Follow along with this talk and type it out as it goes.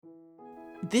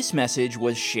This message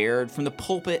was shared from the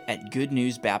pulpit at Good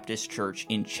News Baptist Church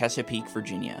in Chesapeake,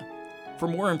 Virginia. For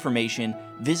more information,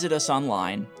 visit us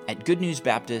online at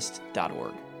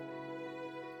goodnewsbaptist.org.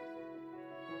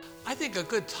 I think a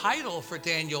good title for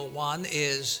Daniel 1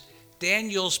 is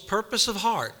Daniel's Purpose of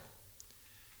Heart,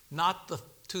 not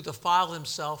to defile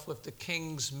himself with the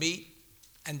king's meat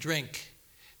and drink.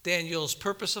 Daniel's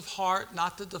purpose of heart,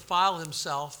 not to defile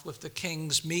himself with the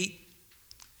king's meat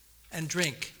and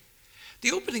drink.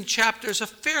 The opening chapter is a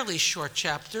fairly short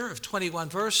chapter of 21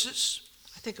 verses.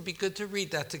 I think it'd be good to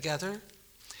read that together.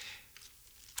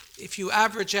 If you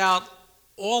average out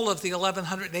all of the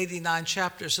 1,189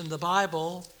 chapters in the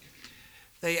Bible,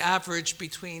 they average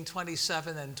between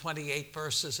 27 and 28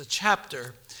 verses a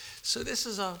chapter. So this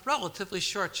is a relatively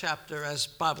short chapter as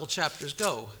Bible chapters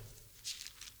go.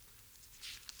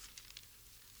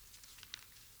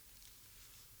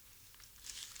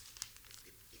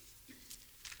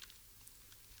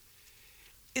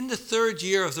 In the third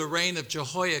year of the reign of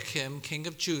Jehoiakim, king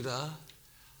of Judah,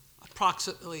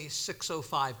 approximately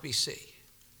 605 BC,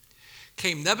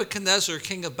 came Nebuchadnezzar,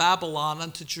 king of Babylon,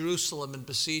 unto Jerusalem and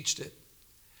besieged it.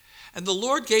 And the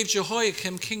Lord gave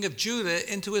Jehoiakim, king of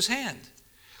Judah, into his hand,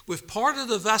 with part of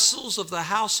the vessels of the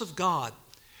house of God,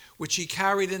 which he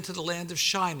carried into the land of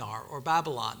Shinar, or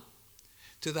Babylon,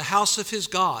 to the house of his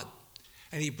God.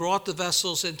 And he brought the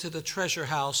vessels into the treasure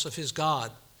house of his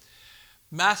God.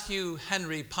 Matthew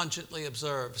Henry pungently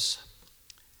observes,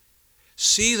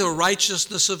 "See the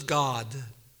righteousness of God.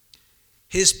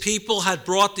 His people had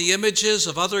brought the images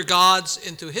of other gods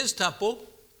into his temple,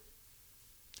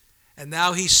 and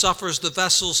now he suffers the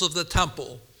vessels of the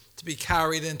temple to be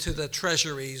carried into the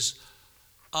treasuries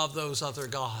of those other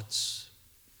gods."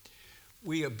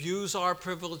 We abuse our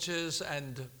privileges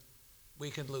and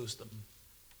we can lose them.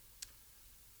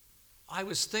 I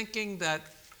was thinking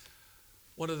that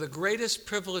one of the greatest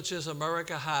privileges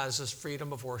America has is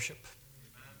freedom of worship.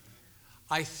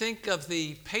 I think of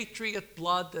the patriot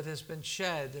blood that has been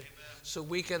shed so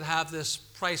we can have this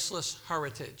priceless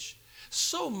heritage.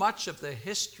 So much of the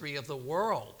history of the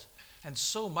world and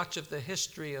so much of the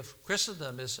history of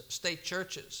Christendom is state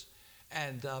churches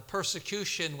and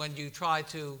persecution when you try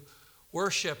to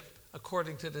worship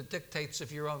according to the dictates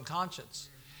of your own conscience.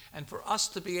 And for us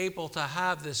to be able to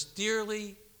have this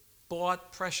dearly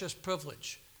bought precious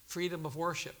privilege, freedom of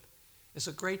worship, is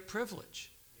a great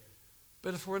privilege.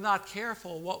 But if we're not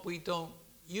careful, what we don't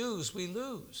use, we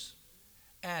lose.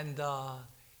 And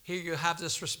here you have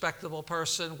this respectable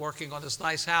person working on this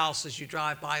nice house as you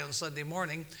drive by on Sunday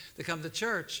morning to come to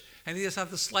church, and he doesn't have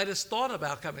the slightest thought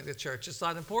about coming to church. It's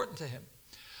not important to him.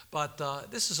 But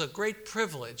this is a great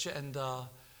privilege, and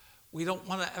we don't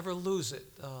want to ever lose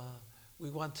it. We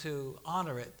want to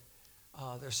honor it.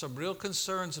 There's some real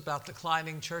concerns about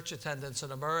declining church attendance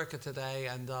in America today,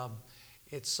 and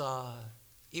it's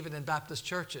even in Baptist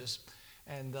churches.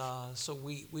 And so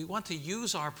we want to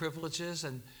use our privileges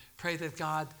and pray that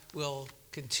God will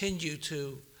continue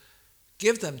to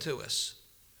give them to us.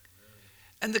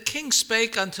 And the king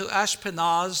spake unto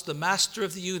Ashpenaz, the master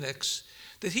of the eunuchs,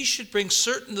 that he should bring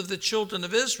certain of the children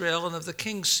of Israel and of the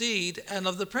king's seed and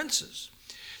of the princes,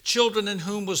 children in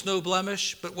whom was no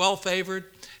blemish, but well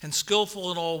favored, and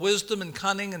skillful in all wisdom and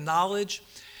cunning and knowledge,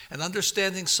 and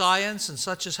understanding science, and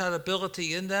such as had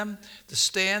ability in them to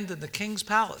stand in the king's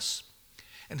palace,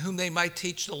 and whom they might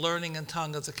teach the learning and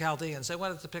tongue of the Chaldeans. They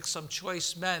wanted to pick some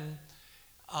choice men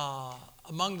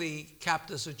among the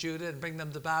captives of Judah and bring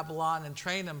them to Babylon and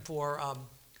train them for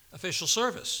official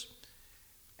service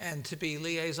and to be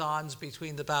liaisons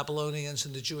between the Babylonians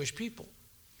and the Jewish people.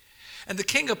 And the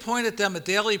king appointed them a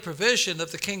daily provision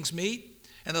of the king's meat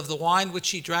and of the wine which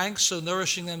he drank, so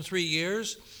nourishing them 3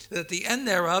 years, that at the end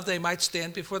thereof they might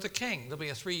stand before the king. There'll be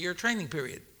a 3-year training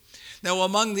period. Now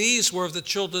among these were of the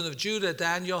children of Judah,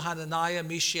 Daniel, Hananiah,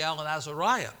 Mishael, and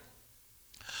Azariah,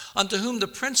 unto whom the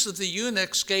prince of the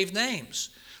eunuchs gave names.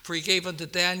 For he gave unto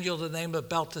Daniel the name of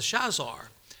Belteshazzar,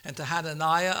 and to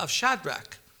Hananiah of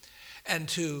Shadrach, and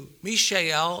to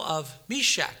Mishael of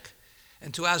Meshach,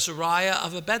 and to Azariah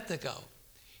of Abednego.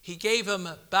 He gave him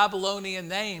Babylonian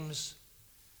names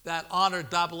that honored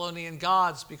Babylonian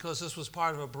gods, because this was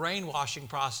part of a brainwashing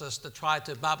process to try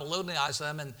to Babylonize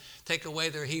them and take away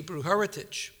their Hebrew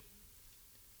heritage.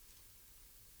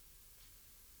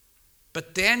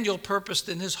 But Daniel purposed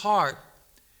in his heart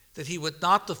that he would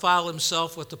not defile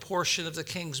himself with the portion of the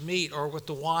king's meat or with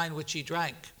the wine which he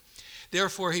drank.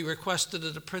 Therefore he requested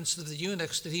of the prince of the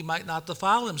eunuchs that he might not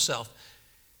defile himself.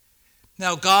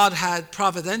 Now God had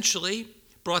providentially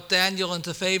brought Daniel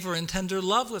into favor and tender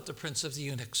love with the prince of the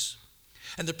eunuchs.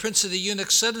 And the prince of the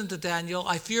eunuchs said unto Daniel,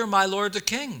 I fear my lord the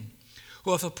king.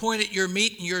 who have appointed your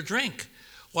meat and your drink.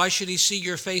 Why should he see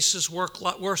your faces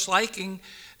worse liking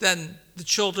than the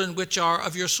children which are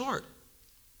of your sort?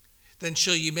 Then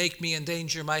shall you make me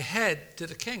endanger my head to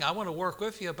the king. I want to work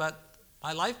with you, but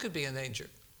my life could be endangered.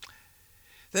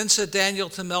 Then said Daniel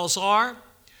to Melzar,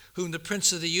 whom the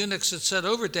prince of the eunuchs had set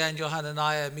over Daniel,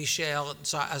 Hananiah, Mishael,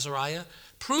 and Azariah,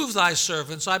 prove thy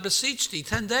servants, I beseech thee,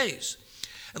 10 days,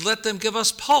 and let them give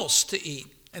us pulse to eat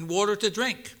and water to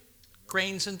drink,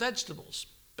 grains and vegetables,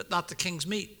 but not the king's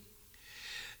meat.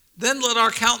 Then let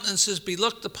our countenances be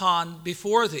looked upon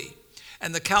before thee,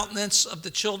 and the countenance of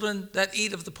the children that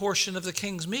eat of the portion of the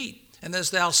king's meat. And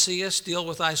as thou seest, deal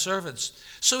with thy servants.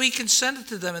 So he consented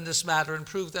to them in this matter and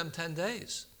proved them 10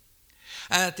 days.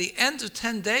 And at the end of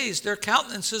 10 days, their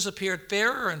countenances appeared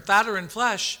fairer and fatter in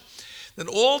flesh than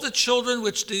all the children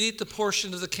which did eat the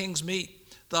portion of the king's meat.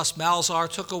 Thus Melzar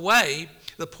took away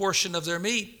the portion of their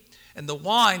meat and the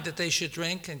wine that they should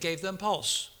drink, and gave them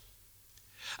pulse.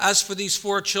 As for these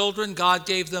 4 children, God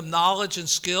gave them knowledge and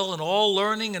skill and all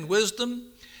learning and wisdom,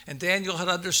 and Daniel had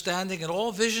understanding in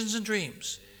all visions and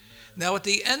dreams. Now at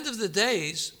the end of the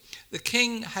days, the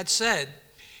king had said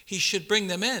he should bring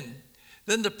them in.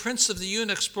 Then the prince of the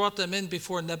eunuchs brought them in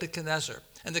before Nebuchadnezzar,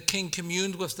 and the king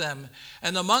communed with them.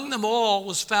 And among them all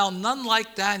was found none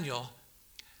like Daniel,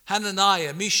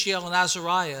 Hananiah, Mishael, and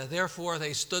Azariah. Therefore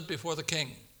they stood before the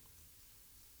king.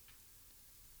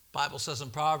 Bible says in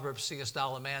Proverbs, seest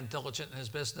thou a man diligent in his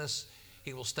business?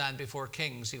 He will stand before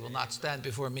kings. He will not stand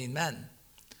before mean men.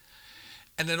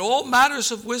 And in all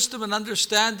matters of wisdom and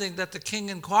understanding that the king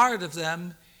inquired of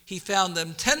them, he found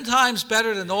them 10 times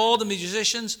better than all the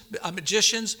magicians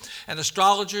and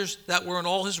astrologers that were in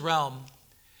all his realm.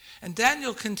 And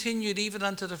Daniel continued even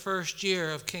unto the 1st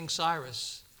year of King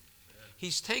Cyrus.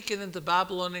 He's taken into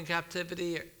Babylonian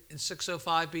captivity in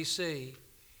 605 BC.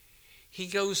 He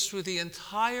goes through the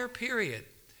entire period.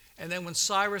 And then when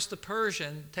Cyrus the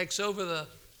Persian takes over the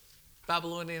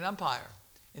Babylonian Empire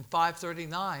in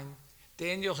 539,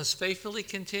 Daniel has faithfully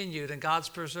continued, and God's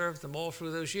preserved them all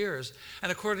through those years.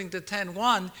 And according to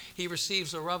 10:1, he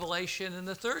receives a revelation in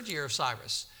the 3rd year of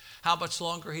Cyrus. How much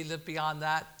longer he lived beyond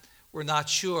that, we're not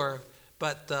sure,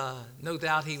 but no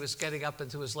doubt he was getting up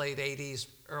into his late 80s,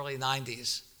 early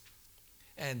 90s,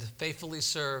 and faithfully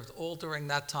served all during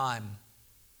that time.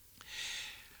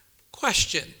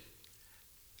 Question,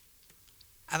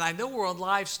 and I know we're on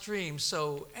live stream,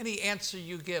 so any answer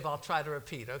you give, I'll try to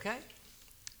repeat, okay?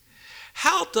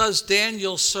 How does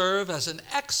Daniel serve as an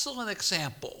excellent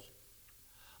example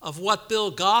of what Bill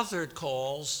Gothard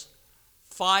calls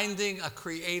finding a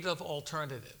creative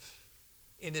alternative?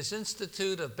 In his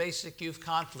Institute of Basic Youth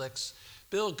Conflicts,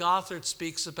 Bill Gothard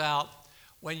speaks about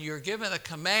when you're given a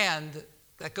command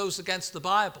that goes against the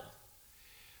Bible,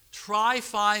 try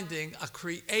finding a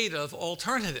creative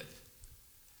alternative.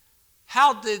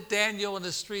 How did Daniel and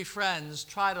his 3 friends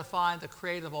try to find a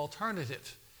creative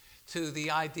alternative to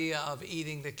the idea of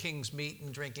eating the king's meat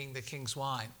and drinking the king's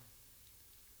wine?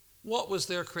 What was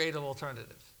their creative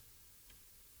alternative?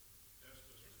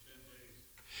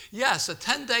 Yes, a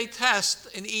 10-day test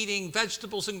in eating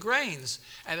vegetables and grains.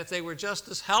 And if they were just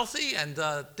as healthy and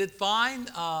did fine,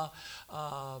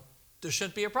 there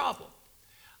shouldn't be a problem.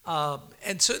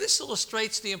 And so this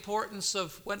illustrates the importance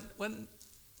of when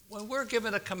we're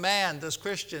given a command as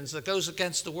Christians that goes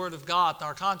against the Word of God and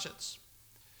our conscience.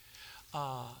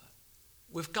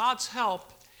 With God's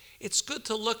help, it's good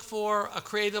to look for a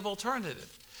creative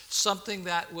alternative, something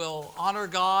that will honor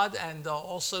God and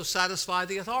also satisfy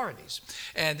the authorities.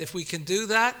 And if we can do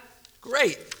that,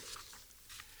 great.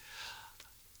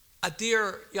 A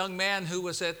dear young man who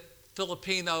was at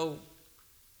Filipino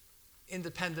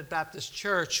Independent Baptist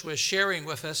Church was sharing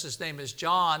with us. His name is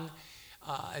John,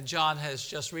 and John has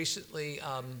just recently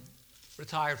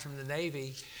retired from the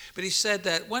Navy. But he said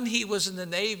that when he was in the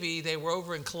Navy, they were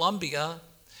over in Colombia,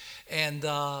 and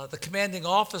the commanding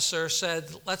officer said,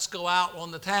 let's go out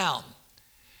on the town.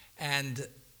 And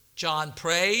John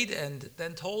prayed and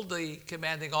then told the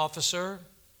commanding officer,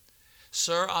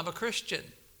 sir, I'm a Christian.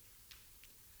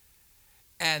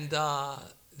 And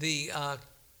the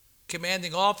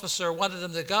commanding officer wanted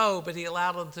him to go, but he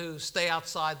allowed him to stay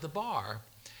outside the bar.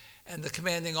 And the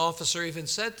commanding officer even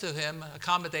said to him,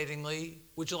 accommodatingly,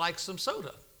 would you like some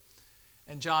soda?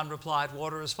 And John replied,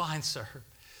 water is fine, sir.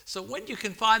 So when you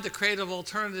can find a creative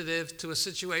alternative to a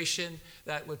situation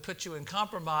that would put you in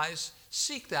compromise,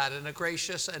 seek that in a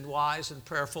gracious and wise and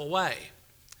prayerful way.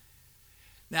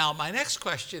 Now, my next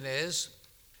question is,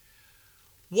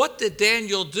 what did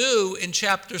Daniel do in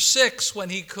chapter 6 when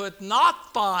he could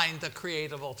not find a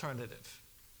creative alternative?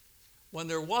 When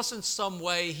there wasn't some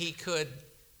way he could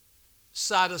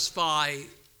satisfy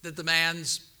the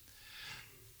demands,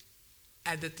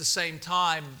 and at the same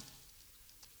time,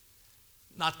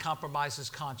 not compromise his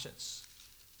conscience.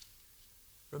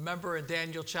 Remember in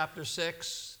Daniel chapter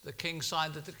 6, the king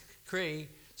signed a decree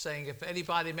saying if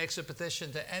anybody makes a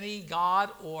petition to any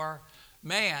god or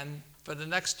man for the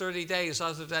next 30 days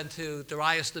other than to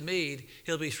Darius the Mede,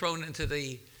 he'll be thrown into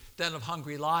the den of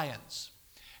hungry lions.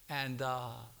 And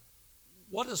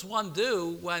what does one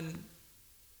do when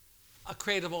a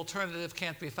creative alternative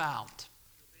can't be found?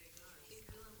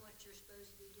 Keep doing what you're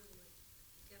supposed to be doing.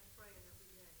 You kept praying every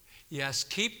day. Yes,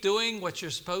 keep doing what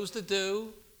you're supposed to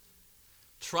do.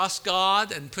 Trust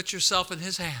God and put yourself in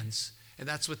his hands. And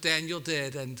that's what Daniel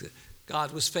did, and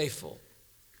God was faithful.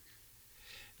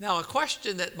 Now, a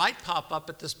question that might pop up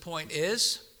at this point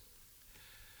is,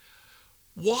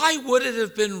 why would it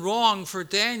have been wrong for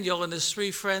Daniel and his 3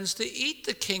 friends to eat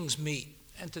the king's meat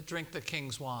and to drink the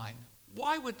king's wine?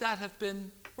 Why would that have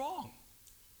been wrong?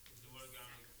 It would have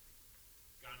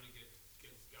gone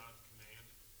against God's command.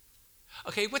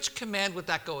 Okay, which command would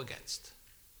that go against?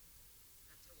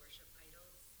 Not to worship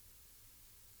idols.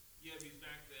 Yeah, because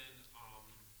back then,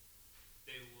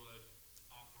 they would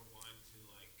offer wine to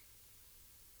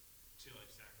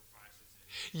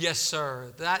sacrifices. Yes,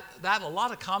 sir. That a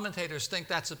lot of commentators think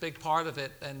that's a big part of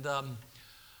it, and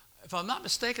if I'm not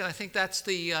mistaken, I think that's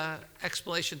the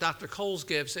explanation Dr. Coles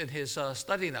gives in his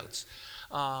study notes.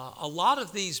 A lot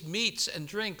of these meats and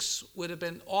drinks would have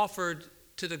been offered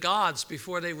to the gods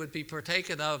before they would be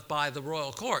partaken of by the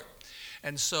royal court.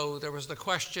 And so there was the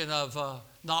question of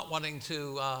not wanting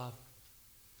to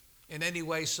in any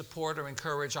way support or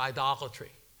encourage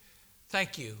idolatry.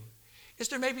 Thank you. Is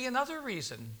there maybe another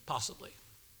reason, possibly?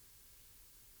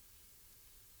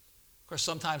 Of course,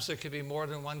 sometimes there could be more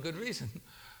than one good reason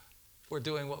for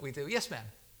doing what we do. Yes, ma'am?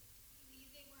 Maybe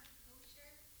they weren't kosher.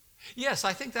 Yes,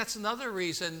 I think that's another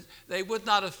reason. They would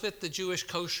not have fit the Jewish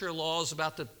kosher laws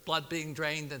about the blood being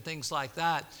drained and things like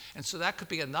that. And so that could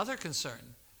be another concern.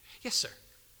 Yes, sir?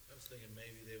 I was thinking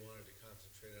maybe they wanted to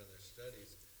concentrate on their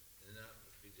studies and not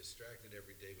be distracted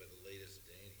every day by the latest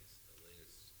dainties, the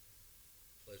latest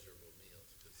pleasurable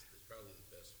meals, because it's probably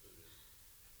the best food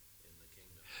in the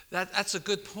kingdom. That's a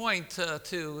good point,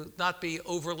 to not be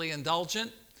overly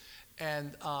indulgent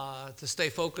and to stay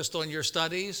focused on your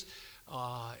studies.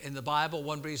 In the Bible,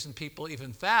 one reason people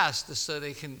even fast is so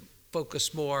they can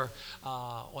focus more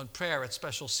on prayer at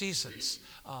special seasons.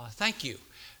 Thank you.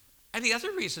 Any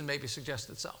other reason maybe suggest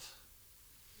itself?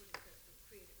 Would have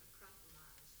created a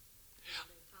compromise. They had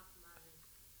been compromising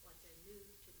what they knew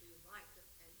to do right. And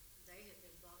they had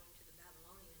been brought into the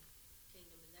Babylonian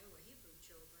kingdom, and they were Hebrew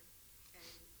children.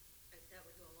 And that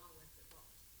would go along with what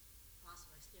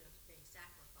possibly being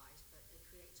sacrificed, but it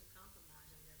creates a compromise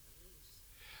in their beliefs.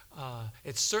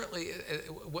 It's certainly,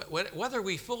 whether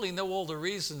we fully know all the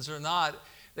reasons or not,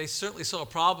 they certainly saw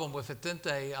a problem with it, didn't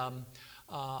they?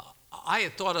 I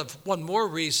had thought of one more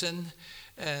reason,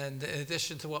 and in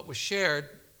addition to what was shared,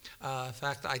 in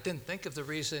fact, I didn't think of the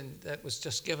reason that was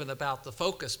just given about the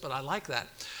focus, but I like that.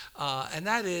 And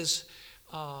that is,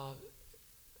 a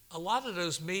lot of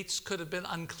those meats could have been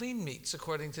unclean meats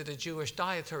according to the Jewish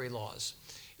dietary laws.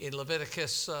 In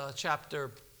Leviticus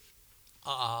chapter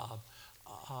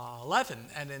 11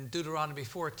 and in Deuteronomy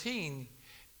 14,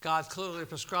 God clearly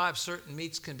prescribes certain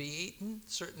meats can be eaten,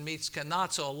 certain meats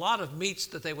cannot. So a lot of meats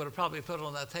that they would have probably put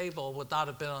on that table would not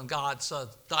have been on God's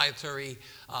dietary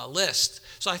list.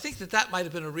 So I think that might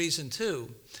have been a reason too.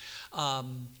 I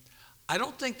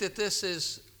don't think that this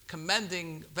is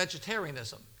commending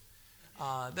vegetarianism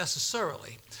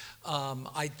necessarily.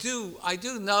 I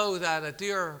do know that a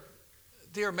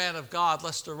dear man of God,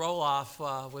 Lester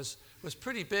Roloff, was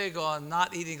pretty big on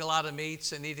not eating a lot of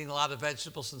meats and eating a lot of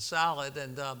vegetables and salad,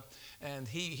 and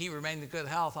he remained in good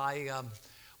health. I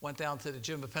went down to the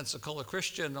gym of Pensacola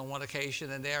Christian on one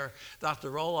occasion, and there Dr.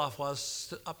 Roloff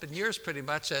was up in years pretty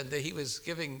much, and he was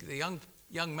giving the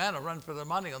young men a run for their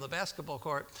money on the basketball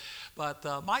court. But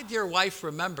my dear wife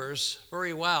remembers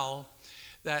very well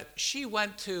that she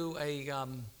went to a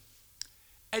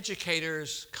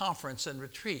educators conference and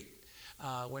retreat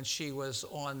when she was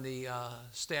on the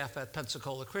staff at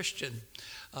Pensacola Christian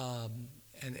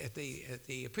and at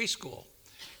the preschool.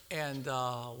 And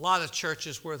a lot of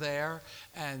churches were there.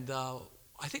 And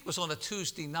I think it was on a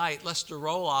Tuesday night, Lester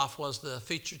Roloff was the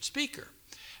featured speaker.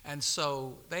 And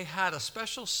so they had a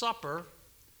special supper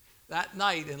that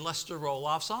night in Lester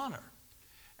Roloff's honor.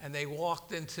 And they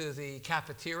walked into the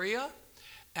cafeteria,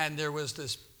 and there was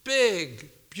this big,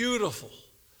 beautiful,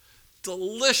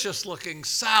 delicious looking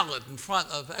salad in front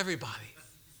of everybody.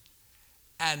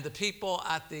 And the people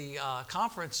at the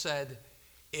conference said,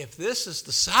 if this is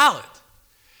the salad,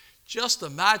 just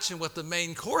imagine what the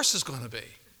main course is going to be.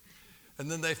 And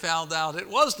then they found out it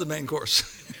was the main course.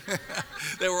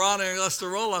 They were honoring Lester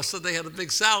Roloff, so they had a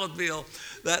big salad meal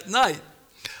that night.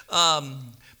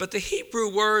 But the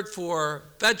Hebrew word for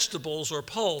vegetables or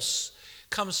pulse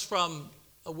comes from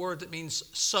a word that means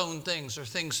sown things or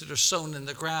things that are sown in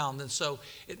the ground. And so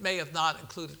it may have not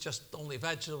included just only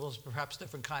vegetables, perhaps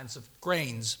different kinds of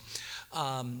grains.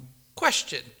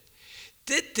 Question: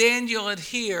 did Daniel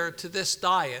adhere to this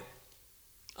diet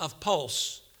of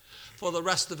pulse for the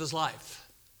rest of his life?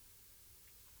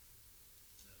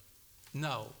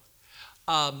 No.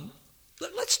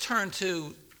 Let's turn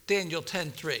to Daniel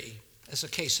 10:3 as a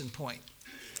case in point.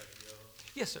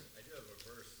 Yes, sir. I do have a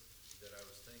verse that I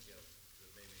was thinking of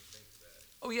that made me think that.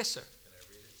 Oh, yes, sir. Can I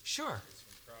read it? Sure. It's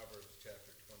from Proverbs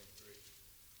chapter 23.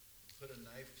 Put a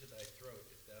knife to thy throat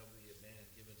if thou be a man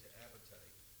given to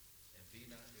appetite, and be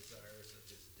not desirous of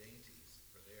his dainties,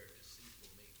 for they are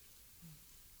deceitful meat.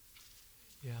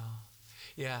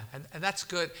 Yeah, and that's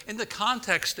good. In the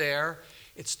context there,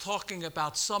 it's talking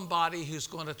about somebody who's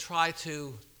going to try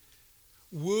to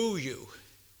woo you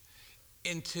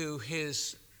into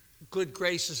his good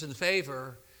graces and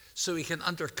favor so he can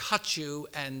undercut you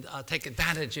and take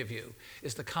advantage of you,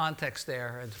 is the context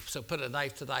there. And so put a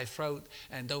knife to thy throat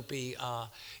and don't be,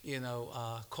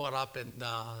 caught up in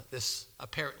this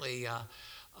apparently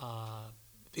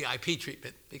VIP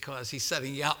treatment because he's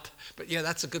setting you up. But yeah,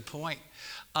 that's a good point.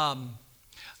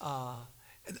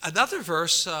 Another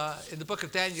verse in the book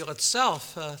of Daniel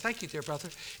itself, thank you, dear brother,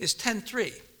 is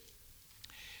 10:3.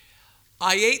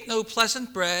 I ate no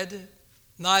pleasant bread,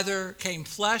 neither came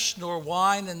flesh nor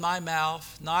wine in my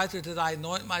mouth, neither did I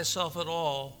anoint myself at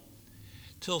all,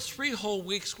 till 3 whole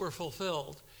weeks were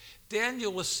fulfilled.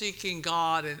 Daniel was seeking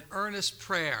God in earnest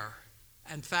prayer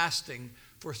and fasting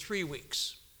for 3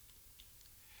 weeks.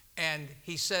 And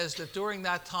he says that during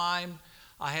that time,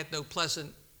 I had no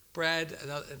pleasant bread, and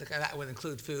that would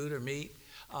include food or meat.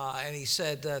 And he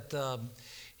said that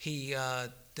he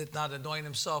did not anoint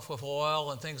himself with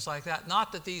oil and things like that.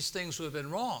 Not that these things would have been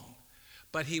wrong,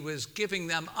 but he was giving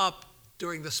them up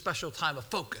during the special time of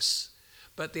focus.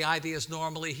 But the idea is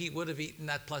normally he would have eaten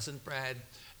that pleasant bread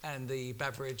and the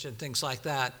beverage and things like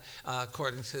that,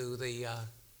 according to the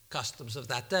customs of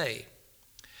that day.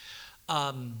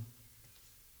 Having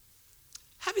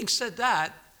said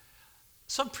that,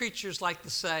 some preachers like to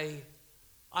say,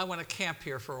 I want to camp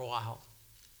here for a while.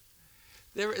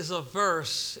 There is a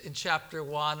verse in chapter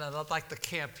 1, and I'd like to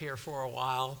camp here for a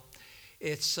while.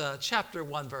 It's chapter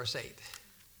 1, verse 8.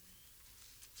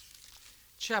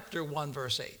 Chapter 1,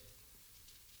 verse 8.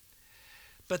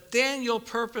 But Daniel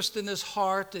purposed in his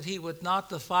heart that he would not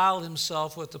defile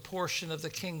himself with the portion of the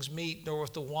king's meat, nor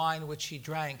with the wine which he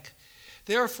drank.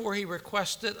 Therefore he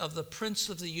requested of the prince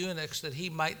of the eunuchs that he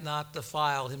might not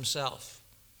defile himself.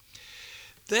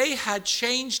 They had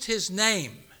changed his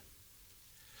name,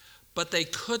 but they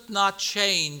could not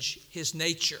change his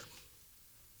nature.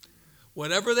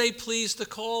 Whatever they pleased to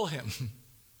call him,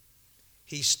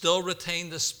 he still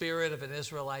retained the spirit of an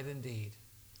Israelite indeed.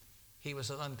 He was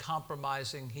an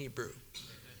uncompromising Hebrew.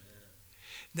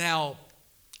 Now,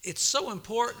 it's so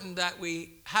important that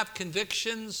we have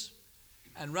convictions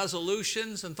and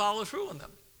resolutions and follow through on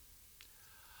them.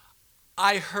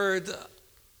 I heard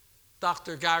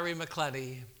Dr. Gary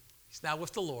McClenny, he's now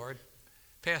with the Lord,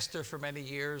 pastor for many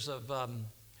years of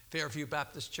Fairview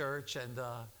Baptist Church and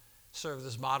served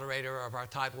as moderator of our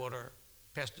Tidewater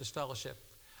Pastors Fellowship.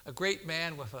 A great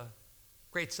man with a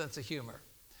great sense of humor.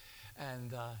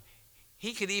 And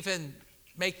he could even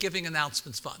make giving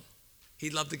announcements fun. He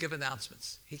loved to give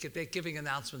announcements. He could make giving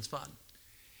announcements fun.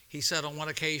 He said on one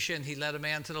occasion he led a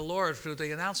man to the Lord through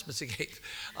the announcements he gave.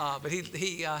 But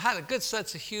he had a good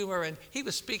sense of humor, and he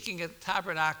was speaking at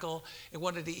Tabernacle in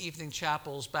one of the evening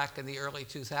chapels back in the early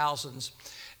 2000s.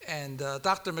 And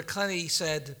Dr. McClenny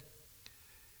said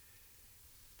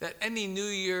that any New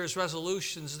Year's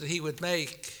resolutions that he would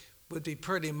make would be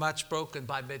pretty much broken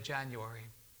by mid-January.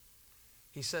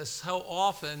 He says so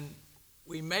often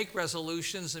we make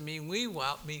resolutions and we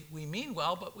mean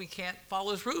well, but we can't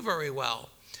follow through very well.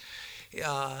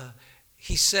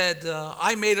 He said,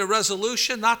 I made a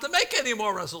resolution not to make any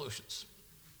more resolutions.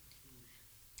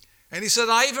 And he said,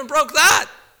 I even broke that.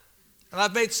 And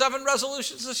I've made 7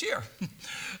 resolutions this year.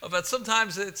 But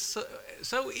sometimes it's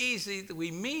so easy that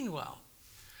we mean well.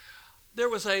 There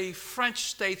was a French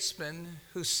statesman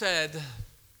who said,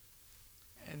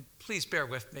 and please bear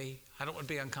with me, I don't want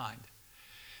to be unkind.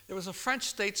 There was a French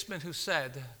statesman who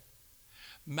said,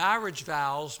 marriage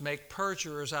vows make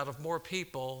perjurers out of more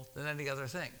people than any other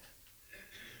thing.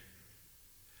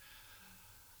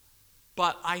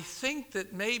 But I think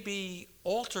that maybe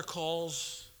altar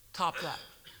calls top that.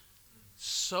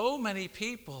 So many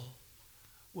people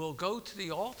will go to the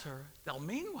altar, they'll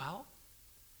mean well,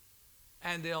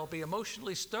 and they'll be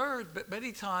emotionally stirred, but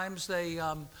many times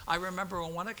I remember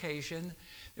on one occasion,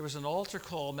 there was an altar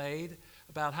call made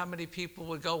about how many people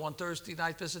would go on Thursday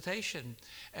night visitation.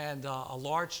 And a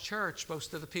large church,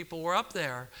 most of the people were up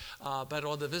there. But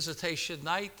on the visitation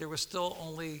night, there was still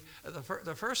only,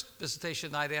 the first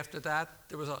visitation night after that,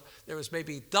 there was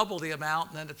maybe double the amount,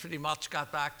 and then it pretty much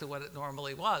got back to what it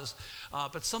normally was.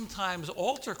 But sometimes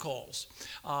altar calls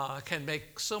can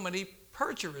make so many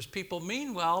perjurers. People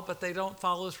mean well, but they don't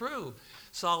follow through.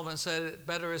 Solomon said,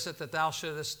 better is it that thou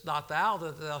shouldest not thou,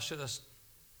 than that thou shouldest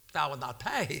thou would not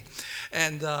pay.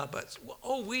 And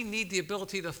we need the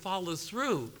ability to follow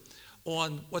through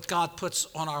on what God puts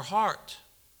on our heart.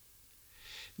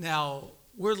 Now,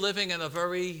 we're living in a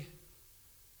very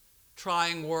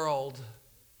trying world,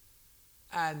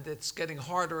 and it's getting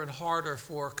harder and harder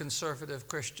for conservative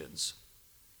Christians.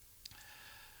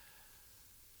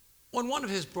 On one of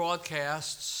his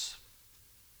broadcasts,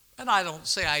 and I don't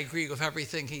say I agree with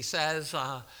everything he says,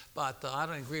 but I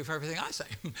don't agree with everything I say.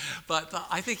 But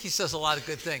I think he says a lot of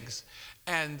good things.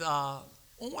 And on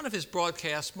one of his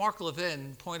broadcasts, Mark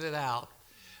Levin pointed out,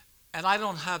 and I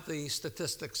don't have the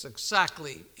statistics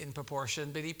exactly in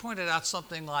proportion, but he pointed out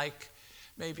something like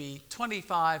maybe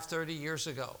 25, 30 years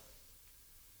ago.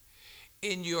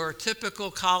 In your typical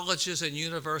colleges and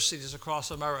universities across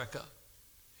America,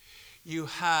 you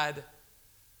had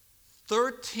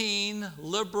 13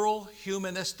 liberal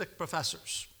humanistic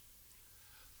professors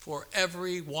for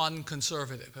every one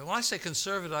conservative. And when I say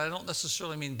conservative, I don't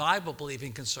necessarily mean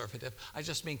Bible-believing conservative. I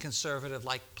just mean conservative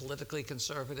like politically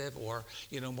conservative or,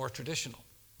 more traditional.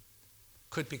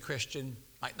 Could be Christian,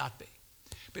 might not be.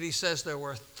 But he says there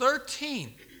were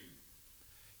 13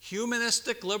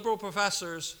 humanistic liberal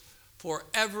professors for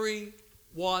every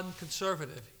one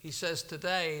conservative. He says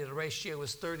today the ratio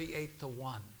is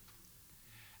 38-1.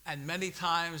 And many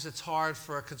times it's hard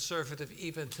for a conservative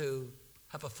even to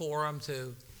have a forum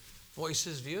to voice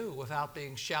his view without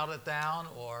being shouted down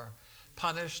or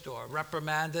punished or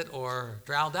reprimanded or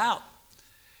drowned out.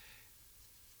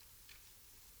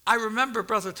 I remember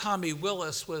Brother Tommy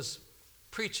Willis was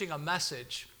preaching a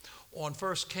message on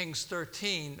 1 Kings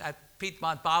 13 at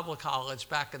Piedmont Bible College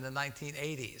back in the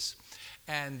 1980s.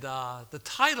 And the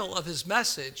title of his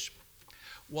message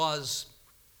was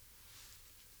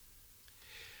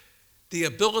The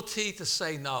Ability to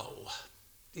Say No.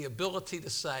 The ability to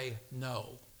say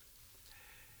no.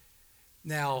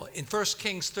 Now, in 1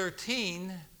 Kings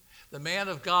 13, the man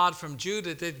of God from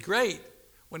Judah did great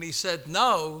when he said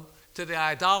no to the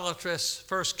idolatrous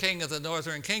first king of the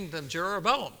northern kingdom,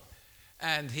 Jeroboam.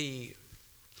 And he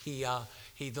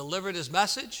delivered his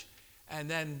message and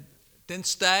then didn't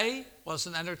stay,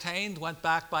 wasn't entertained, went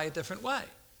back by a different way.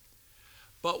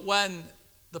 But when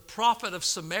the prophet of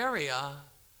Samaria,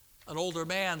 an older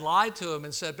man, lied to him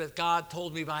and said, but God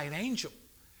told me by an angel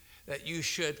that you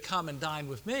should come and dine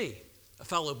with me, a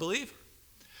fellow believer,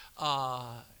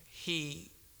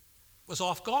 he was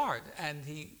off guard and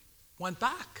he went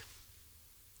back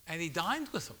and he dined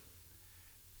with him.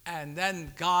 And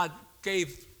then God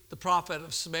gave the prophet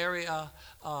of Samaria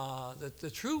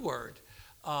the true word.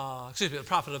 The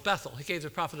prophet of Bethel. He gave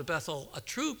the prophet of Bethel a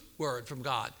true word from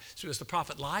God. So because the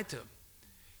prophet lied to him.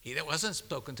 He wasn't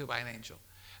spoken to by an angel.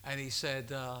 And he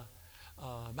said,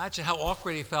 imagine how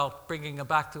awkward he felt bringing him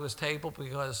back to his table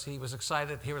because he was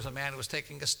excited. Here was a man who was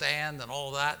taking a stand and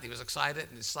all that. He was excited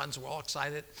and his sons were all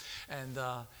excited. And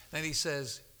then he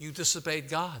says, you disobeyed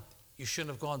God. You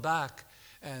shouldn't have gone back.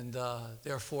 And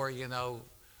therefore,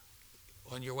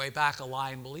 on your way back, a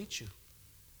lion will eat you.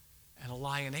 And a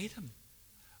lion ate him.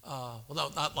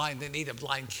 Not lion didn't eat him. The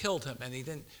lion killed him, and he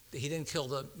didn't kill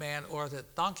the man or the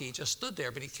donkey. He just stood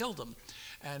there, but he killed him.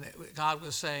 And God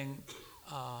was saying,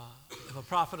 if a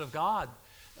prophet of God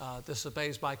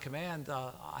disobeys my command,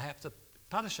 I have to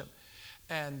punish him.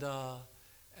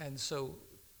 And so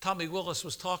Tommy Willis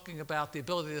was talking about the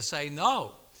ability to say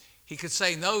no. He could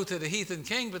say no to the heathen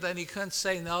king, but then he couldn't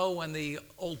say no when the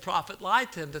old prophet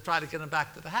lied to him to try to get him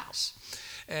back to the house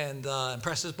and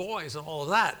impress his boys and all of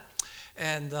that.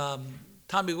 And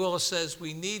Tommy Willis says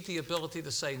we need the ability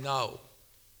to say no.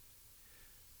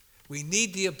 We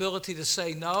need the ability to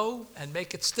say no and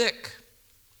make it stick.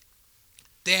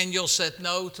 Daniel said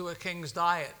no to a king's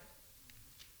diet.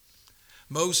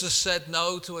 Moses said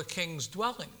no to a king's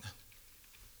dwelling.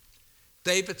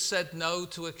 David said no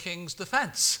to a king's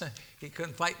defense. He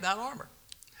couldn't fight in that armor.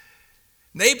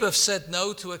 Naboth said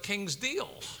no to a king's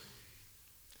deal.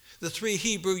 The 3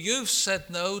 Hebrew youths said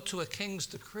no to a king's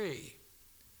decree.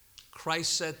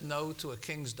 Christ said no to a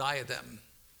king's diadem.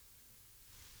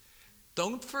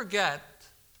 Don't forget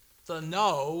the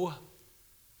no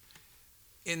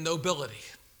in nobility.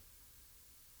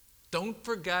 Don't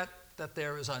forget that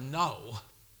there is a no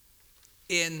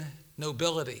in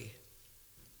nobility.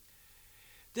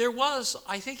 There was,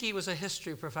 I think he was a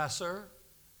history professor.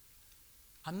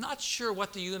 I'm not sure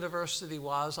what the university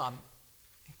was. I'm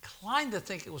inclined to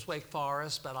think it was Wake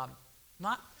Forest, but I'm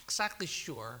not exactly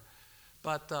sure.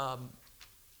 But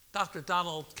Dr.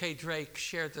 Donald K. Drake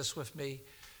shared this with me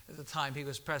at the time he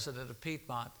was president of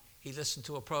Piedmont. He listened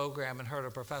to a program and heard a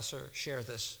professor share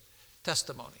this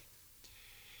testimony.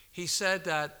 He said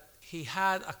that he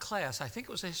had a class, I think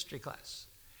it was a history class,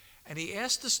 and he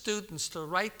asked the students to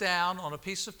write down on a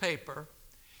piece of paper,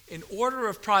 in order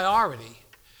of priority,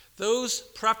 those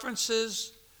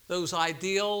preferences, those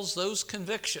ideals, those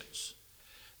convictions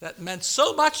that meant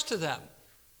so much to them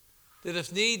that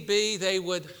if need be, they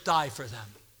would die for them.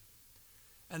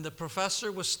 And the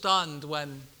professor was stunned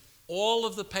when all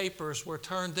of the papers were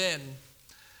turned in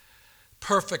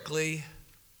perfectly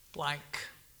blank.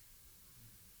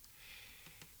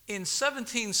 In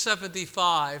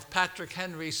 1775, Patrick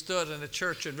Henry stood in a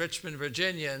church in Richmond,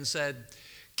 Virginia, and said,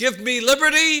 "Give me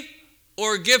liberty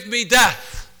or give me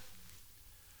death."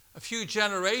 A few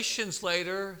generations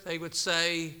later, they would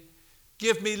say,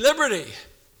 "Give me liberty."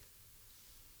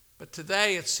 But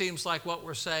today, it seems like what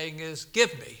we're saying is,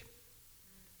 "Give me.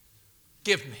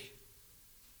 Give me."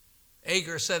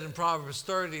 Agur said in Proverbs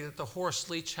 30 that the horse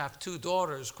leech have two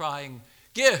daughters crying,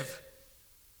 "Give,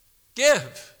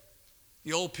 give."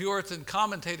 The old Puritan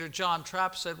commentator John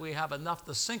Trapp said we have enough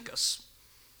to sink us,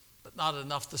 but not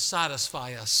enough to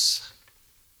satisfy us.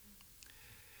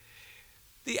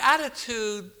 The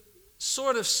attitude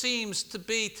sort of seems to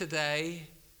be today,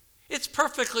 it's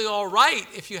perfectly all right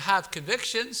if you have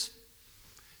convictions,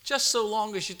 just so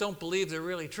long as you don't believe they're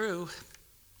really true.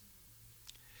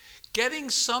 Getting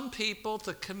some people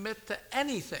to commit to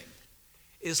anything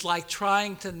is like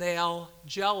trying to nail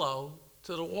Jell-O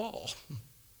to the wall.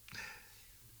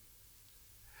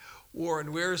 Warren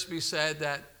Wiersbe said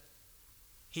that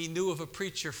he knew of a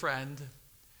preacher friend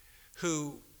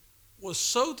who was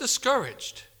so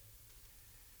discouraged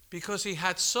because he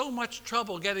had so much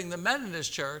trouble getting the men in his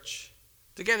church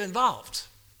to get involved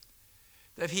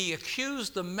that he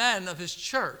accused the men of his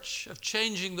church of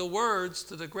changing the words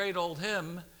to the great old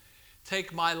hymn,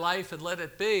 "Take my life and let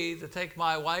it be," to "Take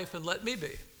my wife and let me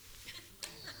be."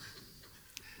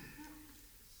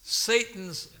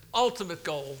 Satan's ultimate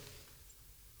goal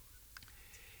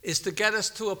is to get us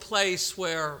to a place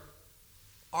where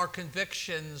our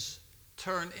convictions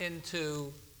turn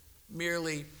into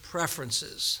merely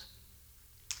preferences.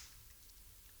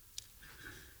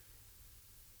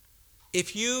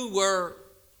 If you were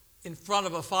in front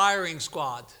of a firing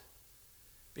squad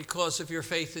because of your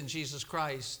faith in Jesus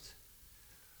Christ,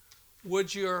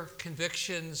 would your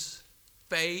convictions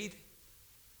fade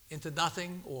into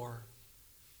nothing, or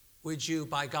would you,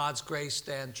 by God's grace,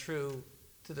 stand true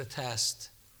to the test?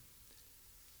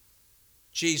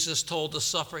 Jesus told the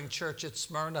suffering church at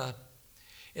Smyrna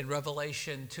in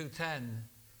Revelation 2:10,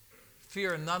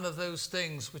 "Fear none of those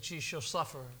things which ye shall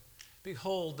suffer.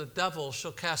 Behold, the devil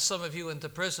shall cast some of you into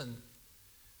prison,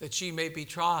 that ye may be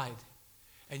tried,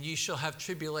 and ye shall have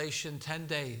tribulation 10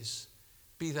 days.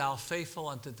 Be thou faithful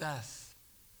unto death,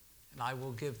 and I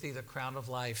will give thee the crown of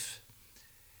life."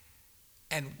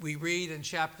 And we read in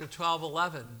chapter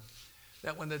 12:11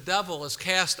 that when the devil is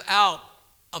cast out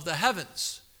of the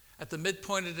heavens at the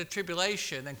midpoint of the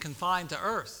tribulation and confined to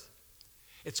earth,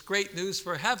 it's great news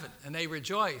for heaven, and they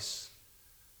rejoice.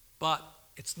 But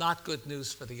it's not good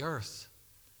news for the earth,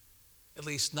 at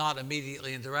least not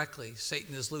immediately and directly.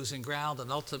 Satan is losing ground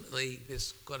and ultimately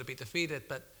is going to be defeated,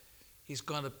 but he's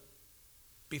going to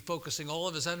be focusing all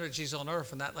of his energies on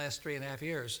earth in that last 3.5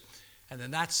 years. And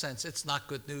in that sense, it's not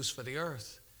good news for the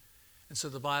earth. And so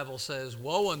the Bible says,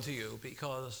 "Woe unto you,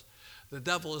 because the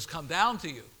devil is come down to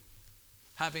you,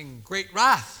 having great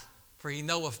wrath, for he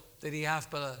knoweth that he hath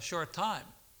but a short time."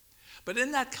 But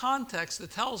in that context,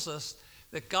 it tells us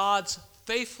that God's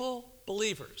faithful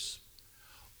believers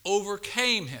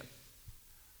overcame him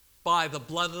by the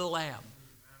blood of the Lamb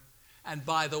and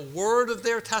by the word of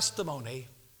their testimony,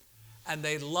 and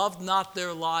they loved not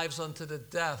their lives unto the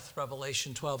death,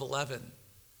 Revelation 12:11.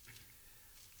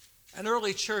 An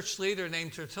early church leader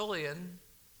named Tertullian,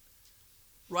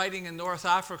 writing in North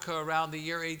Africa around the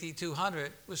year AD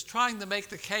 200, was trying to make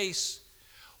the case,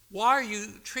 why are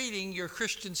you treating your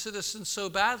Christian citizens so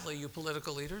badly, you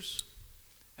political leaders,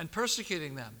 and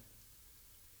persecuting them?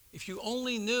 If you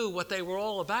only knew what they were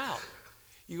all about,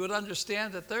 you would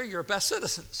understand that they're your best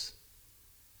citizens.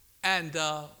 And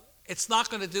it's not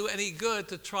going to do any good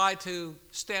to try to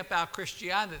stamp out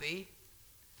Christianity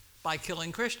by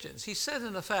killing Christians. He said,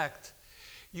 in effect,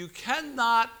 you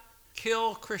cannot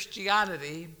kill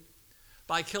Christianity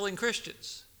by killing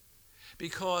Christians,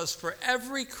 because for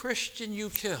every Christian you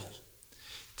kill,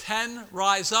 10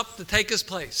 rise up to take his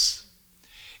place,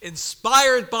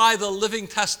 inspired by the living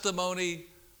testimony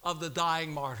of the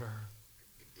dying martyr.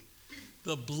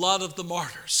 The blood of the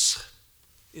martyrs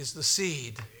is the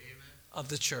seed of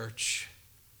the church.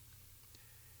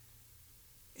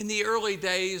 In the early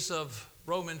days of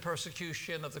Roman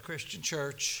persecution of the Christian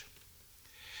church,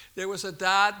 there was a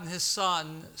dad and his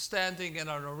son standing in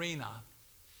an arena.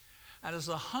 And as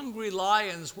the hungry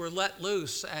lions were let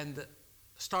loose and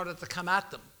started to come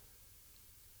at them,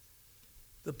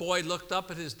 the boy looked up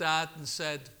at his dad and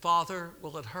said, "Father,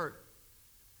 will it hurt?"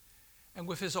 And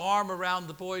with his arm around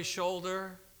the boy's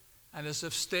shoulder, and as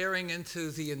if staring into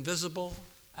the invisible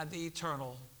and the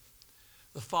eternal,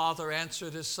 the father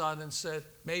answered his son and said,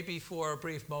 "Maybe for a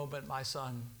brief moment, my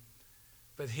son,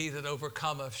 but he that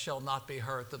overcometh shall not be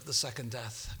hurt of the second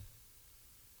death."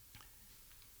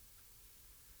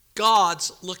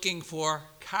 God's looking for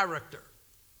character,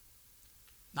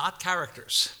 not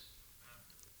characters.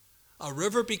 A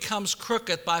river becomes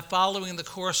crooked by following the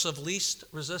course of least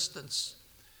resistance.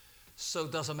 So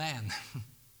does a man.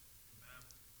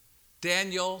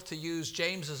 Daniel, to use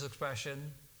James's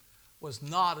expression, was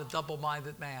not a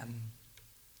double-minded man.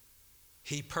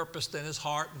 He purposed in his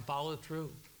heart and followed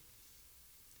through.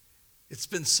 It's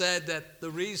been said that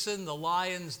the reason the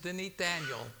lions didn't eat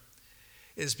Daniel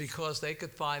is because they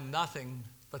could find nothing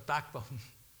but backbone.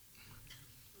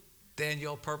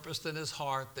 Daniel purposed in his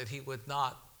heart that he would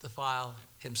not defile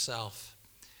himself.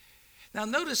 Now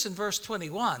notice in verse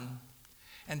 21,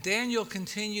 and Daniel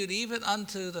continued even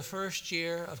unto the first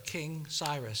year of King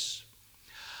Cyrus.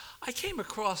 I came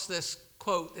across this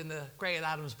quote in the Gray and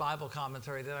Adams Bible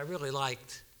commentary that I really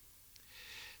liked.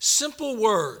 Simple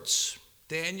words.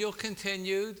 Daniel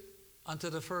continued unto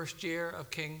the first year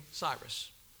of King Cyrus.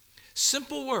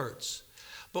 Simple words,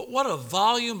 but what a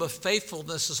volume of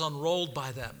faithfulness is unrolled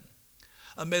by them.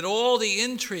 Amid all the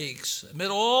intrigues, amid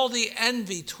all the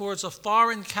envy towards a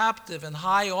foreign captive in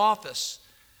high office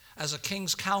as a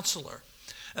king's counselor,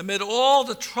 amid all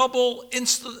the trouble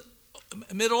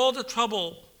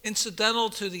incidental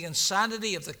to the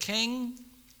insanity of the king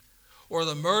or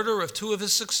the murder of two of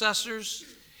his successors,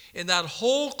 in that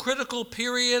whole critical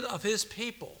period of his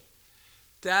people,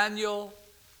 Daniel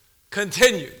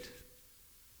continued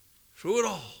through it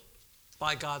all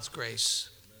by God's grace.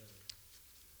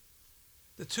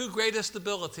 The two greatest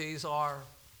abilities are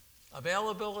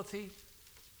availability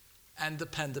and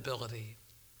dependability.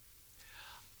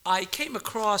 I came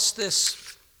across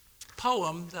this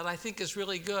poem that I think is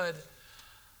really good.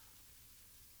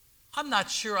 I'm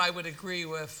not sure I would agree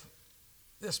with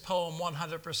this poem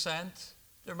 100%.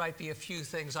 There might be a few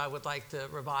things I would like to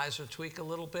revise or tweak a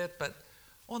little bit, but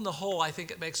on the whole, I think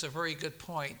it makes a very good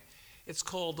point. It's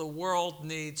called "The World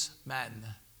Needs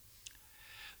Men."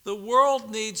 The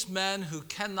world needs men who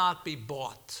cannot be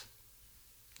bought,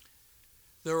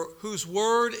 whose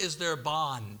word is their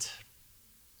bond,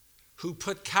 who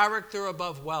put character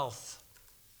above wealth,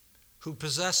 who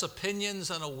possess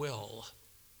opinions and a will,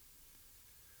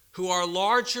 who are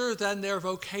larger than their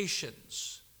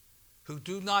vocations, who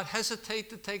do not hesitate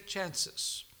to take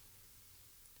chances,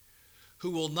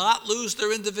 who will not lose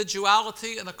their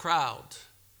individuality in a crowd,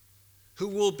 who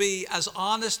will be as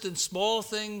honest in small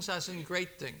things as in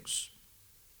great things,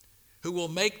 who will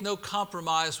make no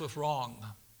compromise with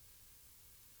wrong,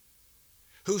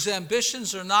 whose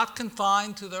ambitions are not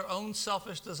confined to their own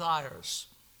selfish desires,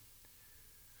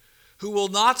 who will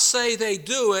not say they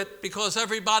do it because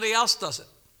everybody else does it,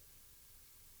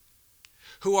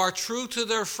 who are true to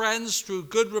their friends through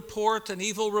good report and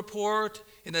evil report,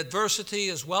 in adversity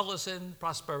as well as in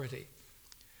prosperity,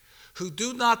 who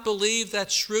do not believe that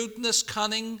shrewdness,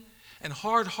 cunning, and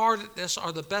hard-heartedness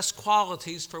are the best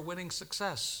qualities for winning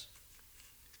success,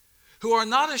 who are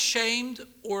not ashamed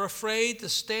or afraid to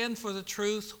stand for the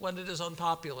truth when it is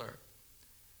unpopular,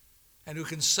 and who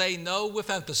can say no with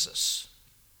emphasis,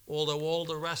 although all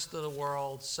the rest of the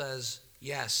world says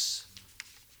yes.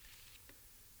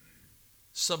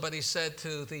 Somebody said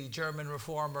to the German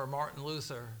reformer Martin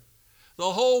Luther,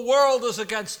 "The whole world is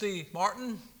against thee,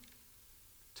 Martin."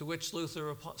 To which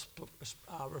Luther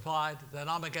replied, "Then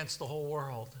I'm against the whole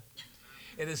world."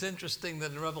 It is interesting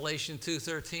that in Revelation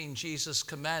 2:13, Jesus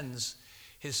commends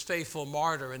his faithful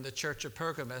martyr in the church of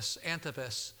Pergamos,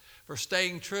 Antipas, for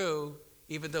staying true,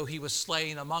 even though he was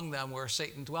slain among them where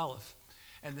Satan dwelleth.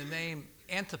 And the name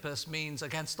Antipas means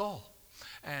against all.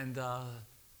 And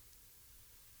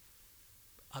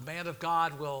A man of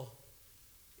God will,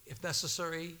 if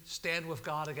necessary, stand with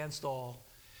God against all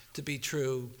to be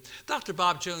true. Dr.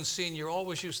 Bob Jones Sr.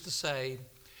 always used to say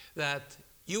that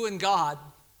you and God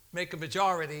make a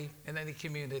majority in any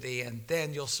community, and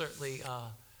Daniel certainly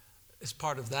is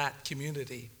part of that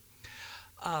community.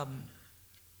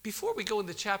 Before we go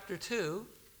into chapter 2,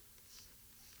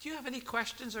 do you have any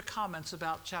questions or comments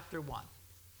about chapter 1?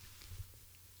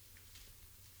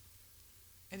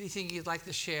 Anything you'd like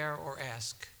to share or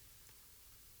ask?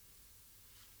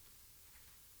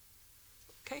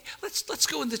 Okay, let's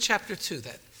go into chapter 2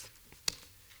 then.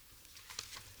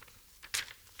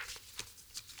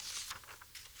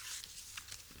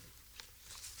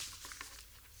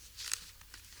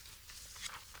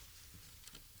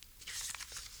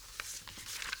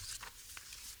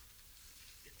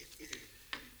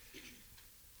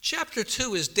 Chapter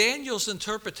 2 is Daniel's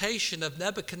interpretation of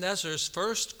Nebuchadnezzar's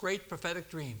first great prophetic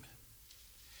dream.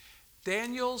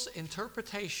 Daniel's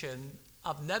interpretation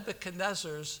of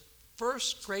Nebuchadnezzar's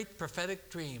first great prophetic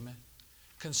dream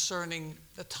concerning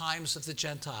the times of the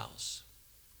Gentiles.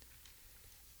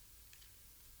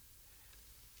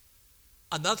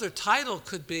 Another title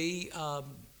could be,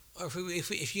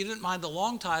 if you didn't mind the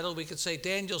long title, we could say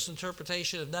Daniel's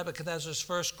interpretation of Nebuchadnezzar's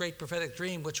first great prophetic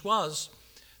dream, which was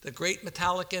the great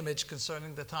metallic image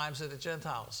concerning the times of the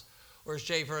Gentiles, or as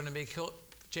J. Vernon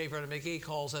McGee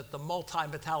calls it, the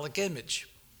multi-metallic image.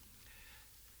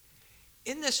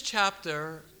 In this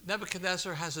chapter,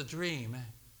 Nebuchadnezzar has a dream,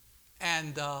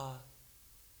 and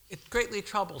it greatly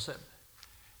troubles him.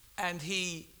 And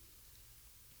he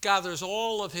gathers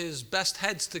all of his best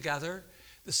heads together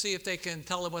to see if they can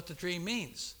tell him what the dream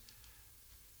means.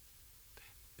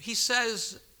 He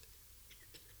says,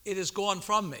 "It is gone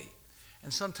from me."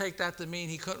 And some take that to mean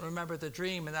he couldn't remember the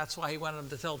dream, and that's why he wanted him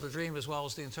to tell the dream as well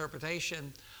as the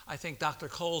interpretation. I think Dr.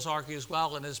 Coles argues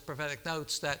well in his prophetic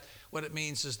notes that what it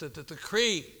means is that the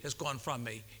decree has gone from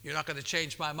me. You're not going to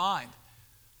change my mind.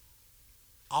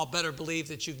 I'll better believe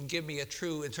that you can give me a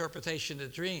true interpretation of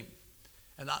the dream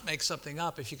and not make something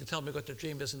up if you can tell me what the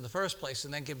dream is in the first place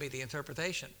and then give me the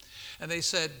interpretation. And they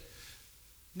said,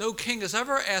 no king has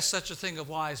ever asked such a thing of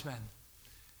wise men,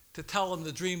 to tell him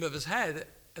the dream of his head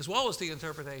as well as the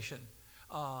interpretation.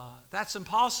 That's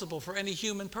impossible for any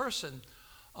human person.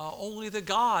 Only the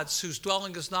gods whose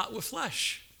dwelling is not with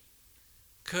flesh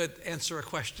could answer a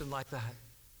question like that.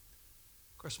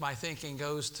 Of course, my thinking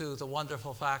goes to the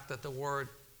wonderful fact that the Word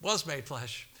was made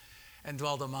flesh and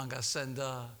dwelled among us. And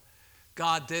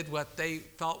God did what they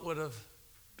felt would have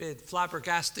been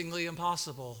flabbergastingly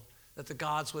impossible, that the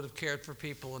gods would have cared for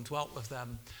people and dwelt with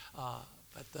them.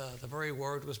 But the very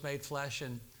Word was made flesh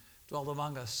and dwelled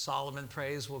among us. Solomon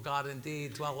prays, will God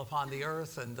indeed dwell upon the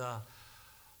earth? And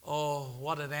oh,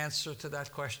 what an answer to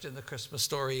that question the Christmas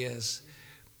story is.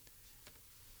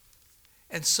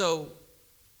 And so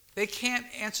they can't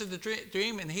answer the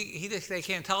dream, and they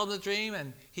can't tell him the dream,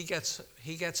 and he gets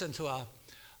into a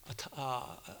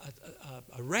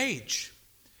rage,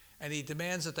 and he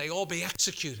demands that they all be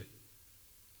executed.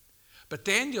 But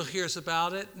Daniel hears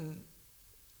about it and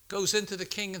goes into the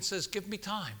king and says, give me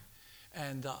time,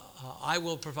 and I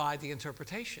will provide the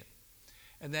interpretation.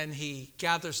 And then he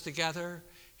gathers together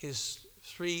his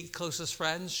three closest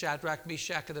friends, Shadrach,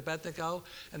 Meshach, and Abednego,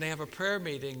 and they have a prayer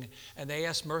meeting, and they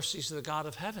ask mercies to the God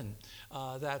of heaven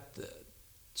that the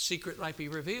secret might be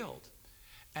revealed.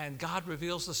 And God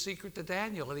reveals the secret to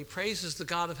Daniel, and he praises the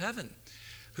God of heaven,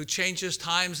 who changes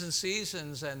times and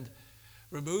seasons and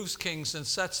removes kings and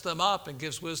sets them up and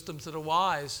gives wisdom to the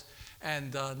wise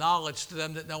and knowledge to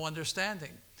them that know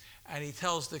understanding. And he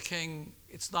tells the king,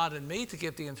 it's not in me to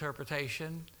give the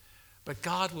interpretation, but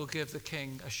God will give the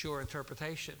king a sure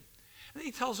interpretation. And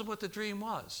he tells him what the dream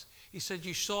was. He said,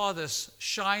 you saw this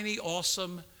shiny,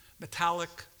 awesome, metallic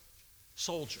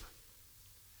soldier.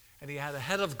 And he had a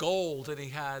head of gold, and he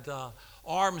had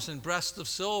arms and breasts of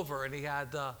silver, and he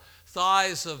had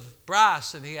thighs of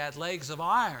brass, and he had legs of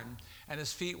iron, and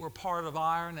his feet were part of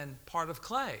iron and part of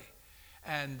clay.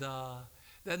 And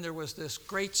then there was this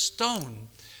great stone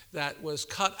that was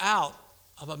cut out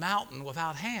of a mountain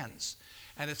without hands.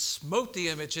 And it smote the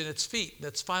image in its feet, in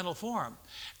its final form.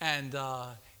 And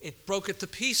it broke it to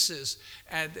pieces,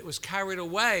 and it was carried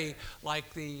away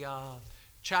like the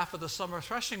chaff of the summer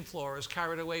threshing floor is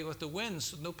carried away with the wind,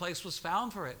 so no place was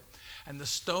found for it. And the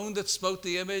stone that smote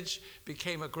the image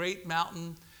became a great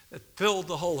mountain that filled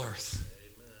the whole earth.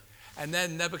 Amen. And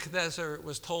then Nebuchadnezzar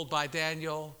was told by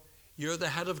Daniel, you're the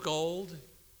head of gold,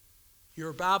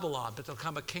 you're Babylon, but there'll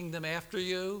come a kingdom after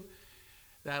you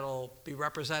that'll be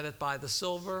represented by the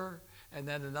silver, and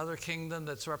then another kingdom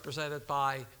that's represented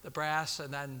by the brass,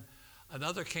 and then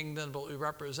Another kingdom will be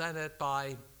represented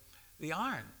by the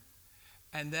iron.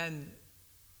 And then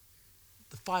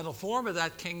the final form of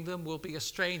that kingdom will be a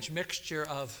strange mixture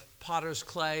of potter's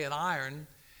clay and iron,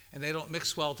 and they don't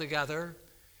mix well together.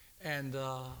 And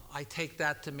I take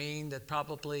that to mean that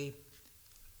probably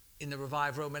in the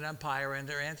revived Roman Empire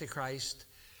under Antichrist,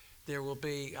 there will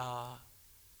be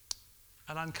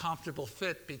an uncomfortable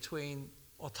fit between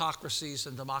autocracies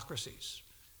and democracies.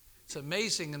 It's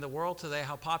amazing in the world today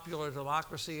how popular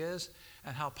democracy is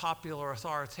and how popular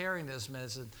authoritarianism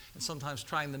is, and sometimes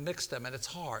trying to mix them, and it's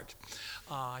hard.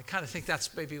 I kind of think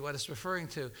that's maybe what it's referring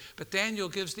to. But Daniel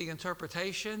gives the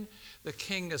interpretation. The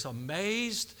king is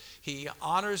amazed. He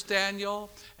honors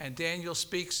Daniel, and Daniel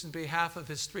speaks in behalf of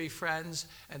his three friends,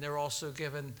 and they're also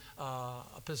given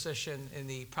a position in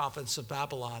the province of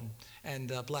Babylon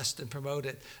and blessed and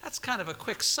promoted. That's kind of a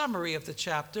quick summary of the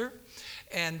chapter.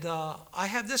 And I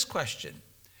have this question.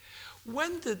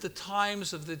 When did the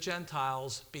times of the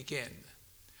Gentiles begin?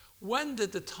 When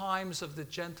did the times of the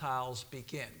Gentiles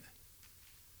begin?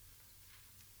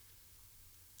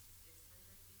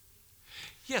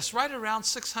 Yes, right around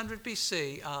 600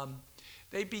 BC.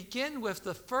 They begin with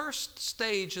the first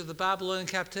stage of the Babylonian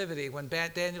captivity when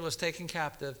Daniel was taken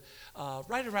captive,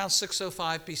 right around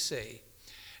 605 BC.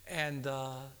 And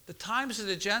the times of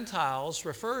the Gentiles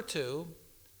refer to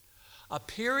a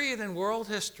period in world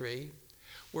history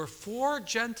where 4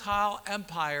 Gentile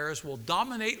empires will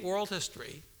dominate world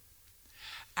history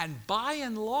and by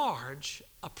and large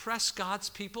oppress God's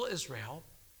people Israel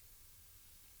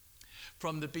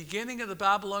from the beginning of the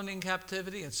Babylonian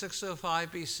captivity in 605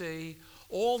 BC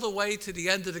all the way to the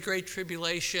end of the Great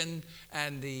Tribulation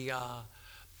and the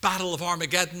Battle of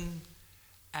Armageddon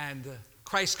and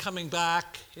Christ coming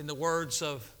back, in the words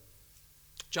of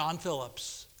John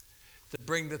Phillips, to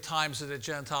bring the times of the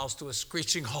Gentiles to a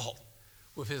screeching halt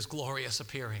with his glorious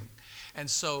appearing. And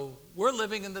so we're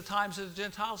living in the times of the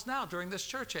Gentiles now during this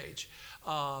church age.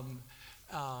 But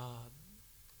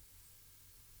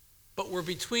we're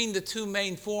between the two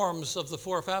main forms of the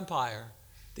Fourth Empire,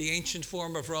 the ancient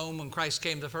form of Rome when Christ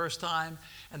came the first time,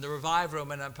 and the revived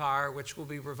Roman Empire, which will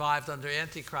be revived under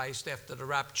Antichrist after the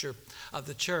rapture of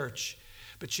the church.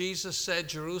 But Jesus said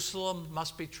Jerusalem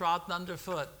must be trodden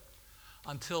underfoot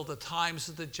until the times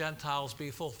of the Gentiles be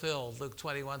fulfilled, Luke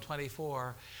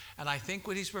 21:24. And I think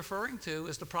what he's referring to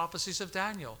is the prophecies of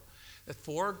Daniel, that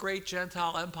 4 great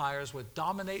Gentile empires would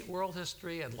dominate world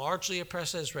history and largely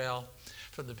oppress Israel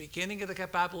from the beginning of the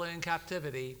Babylonian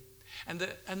captivity, and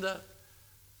the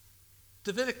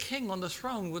Davidic king on the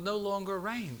throne would no longer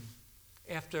reign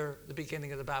after the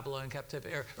beginning of the Babylonian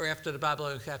captivity, or after the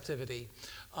Babylonian captivity.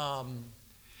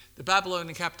 The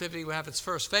Babylonian captivity would have its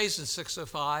first phase in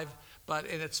 605, but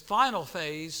in its final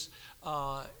phase,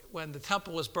 when the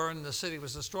temple was burned and the city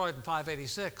was destroyed in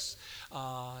 586,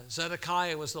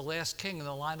 Zedekiah was the last king in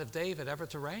the line of David ever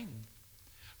to reign.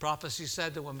 Prophecy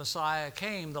said that when Messiah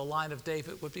came, the line of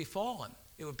David would be fallen.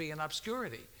 It would be in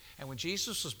obscurity. And when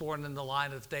Jesus was born in the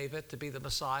line of David to be the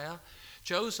Messiah,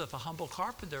 Joseph, a humble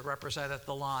carpenter, represented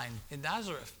the line in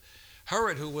Nazareth.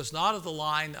 Herod, who was not of the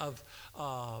line of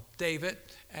David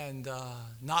and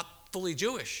not fully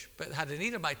Jewish, but had an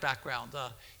Edomite background,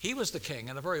 he was the king,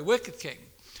 and a very wicked king.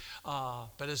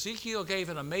 But Ezekiel gave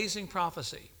an amazing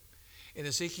prophecy in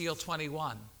Ezekiel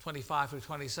 21:25 through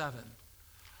 27.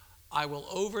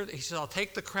 He said, I'll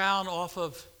take the crown off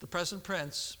of the present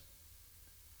prince,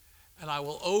 and I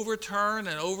will overturn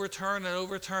and overturn and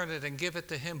overturn it and give it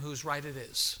to him whose right it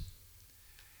is.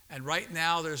 And right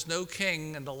now, there's no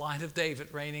king in the line of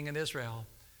David reigning in Israel,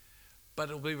 but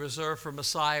it will be reserved for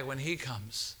Messiah when he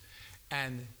comes.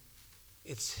 And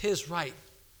it's his right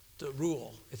to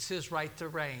rule. It's his right to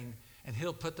reign. And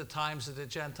he'll put the times of the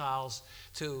Gentiles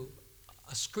to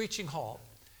a screeching halt.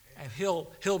 And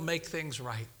he'll make things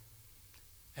right.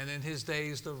 And in his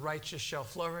days, the righteous shall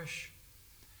flourish,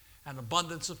 and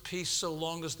abundance of peace so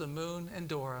long as the moon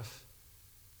endureth.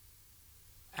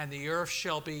 And the earth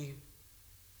shall be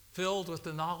filled with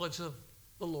the knowledge of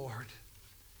the Lord,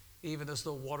 even as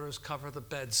the waters cover the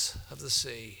beds of the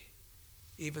sea.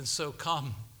 Even so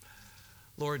come,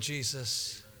 Lord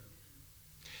Jesus.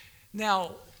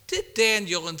 Now, did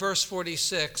Daniel in verse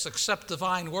 46 accept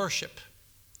divine worship?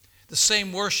 The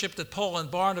same worship that Paul and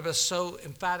Barnabas so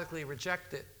emphatically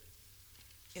rejected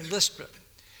in Lystra.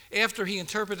 After he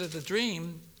interpreted the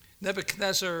dream,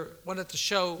 Nebuchadnezzar wanted to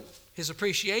show his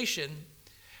appreciation,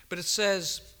 but it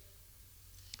says,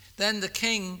 then the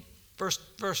king,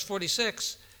 verse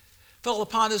 46, fell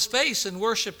upon his face and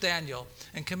worshipped Daniel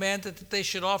and commanded that they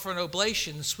should offer an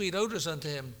oblation and sweet odors unto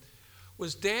him.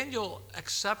 Was Daniel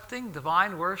accepting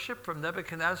divine worship from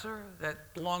Nebuchadnezzar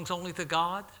that belongs only to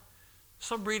God?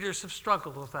 Some readers have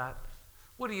struggled with that.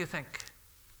 What do you think?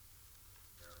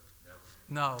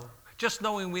 No. Just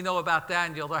knowing we know about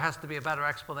Daniel, there has to be a better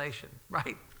explanation,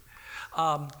 right?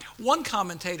 One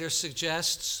commentator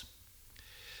suggests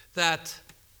that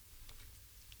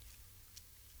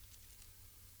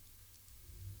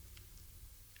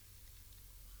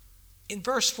in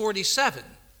verse 47,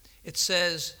 it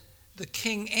says, "The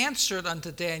king answered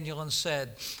unto Daniel and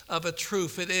said, Of a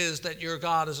truth it is that your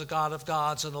God is a God of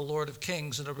gods and a Lord of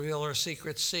kings, and a revealer of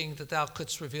secrets, seeing that thou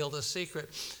couldst reveal this secret."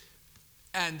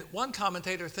 And one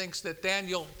commentator thinks that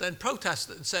Daniel then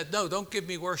protested and said, "No, don't give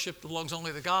me worship, it belongs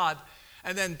only to God."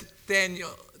 And then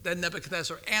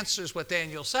Nebuchadnezzar answers what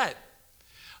Daniel said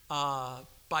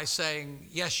by saying,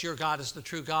 "Yes, your God is the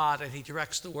true God," and he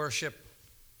directs the worship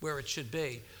where it should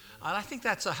be. And I think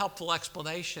that's a helpful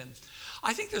explanation.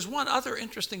 I think there's one other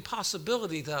interesting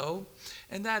possibility, though,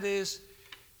 and that is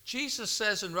Jesus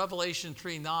says in Revelation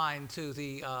 3:9 to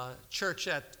the church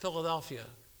at Philadelphia,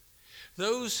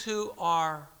 "Those who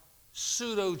are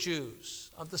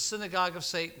pseudo-Jews of the synagogue of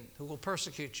Satan, who will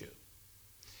persecute you,"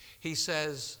 he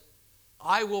says,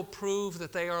 "I will prove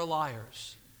that they are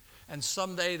liars, and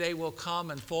someday they will come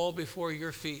and fall before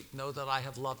your feet. Know that I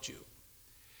have loved you."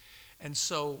 And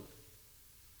so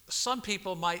some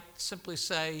people might simply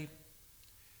say,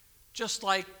 just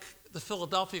like the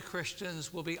Philadelphia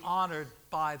Christians will be honored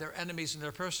by their enemies and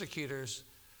their persecutors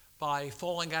by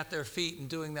falling at their feet and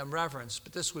doing them reverence,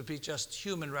 but this would be just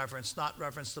human reverence, not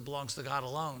reverence that belongs to God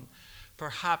alone.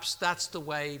 Perhaps that's the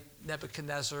way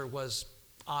Nebuchadnezzar was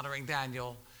honoring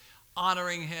Daniel,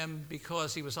 honoring him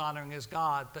because he was honoring his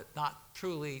God, but not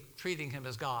truly treating him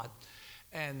as God.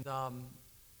 And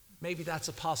maybe that's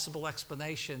a possible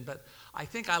explanation, but I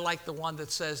think I like the one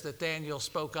that says that Daniel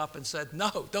spoke up and said,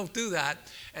 "No, don't do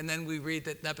that." And then we read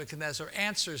that Nebuchadnezzar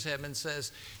answers him and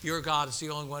says, "Your God is the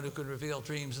only one who can reveal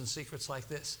dreams and secrets like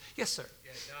this." Yes, sir.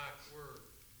 Yeah, Doc, we're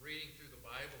reading through the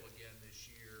Bible again this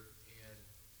year, and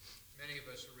many of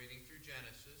us are reading through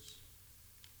Genesis.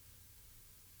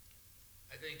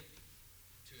 I think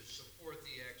to support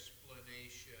the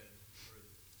explanation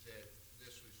that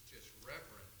this was just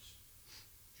reverence,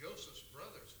 Joseph's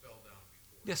brothers fell down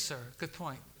before him. Yes, sir. Good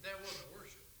point. But that wasn't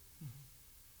worship.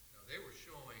 No, they were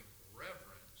showing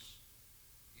reverence.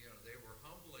 You know, they were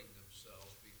humbling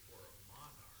themselves before a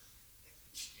monarch.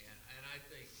 And I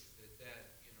think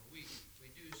that you know, we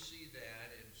do see that,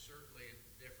 and certainly in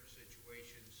different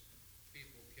situations,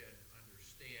 people can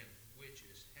understand which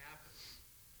is happening.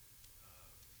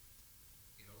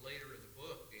 You know, later in the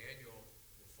book, Daniel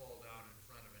will fall down in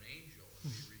front of an angel and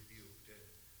be rebuked, and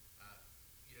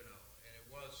you know, and it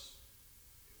was.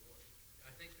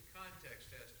 I think the context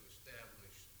has to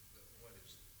establish what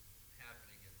is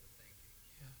happening in the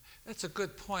thinking. That's a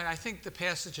good point. I think the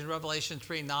passage in Revelation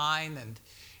 3:9 and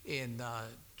in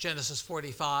Genesis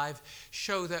 45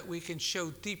 show that we can show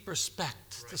deep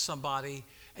respect to somebody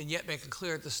and yet make a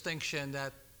clear distinction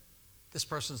that this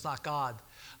person's not God.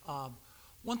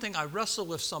 One thing I wrestle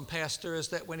with some pastor is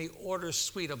that when he orders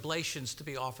sweet oblations to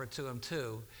be offered to him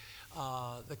too,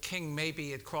 the king maybe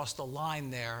had crossed a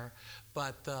line there,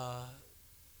 but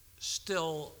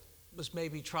still was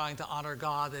maybe trying to honor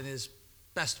God in his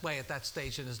best way at that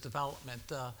stage in his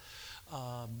development,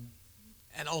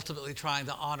 and ultimately trying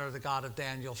to honor the God of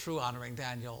Daniel through honoring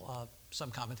Daniel,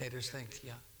 some commentators think,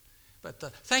 yeah. But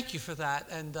thank you for that.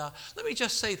 And let me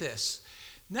just say this.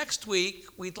 Next week,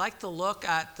 we'd like to look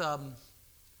at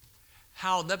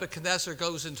how Nebuchadnezzar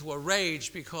goes into a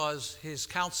rage because his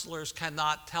counselors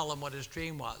cannot tell him what his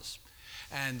dream was.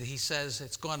 And he says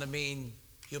it's going to mean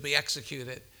you'll be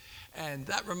executed. And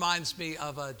that reminds me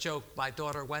of a joke my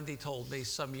daughter Wendy told me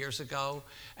some years ago,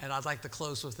 and I'd like to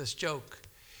close with this joke.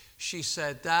 She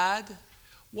said, "Dad,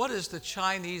 what is the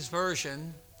Chinese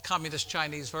version, communist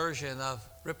Chinese version of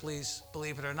Ripley's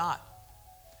Believe It or Not?"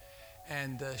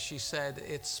 And she said,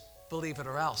 "It's Believe It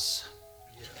or Else."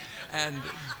 Yeah. And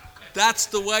that's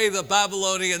the way the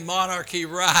Babylonian monarchy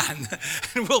ran.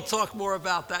 And we'll talk more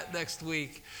about that next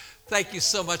week. Thank you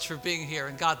so much for being here,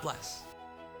 and God bless.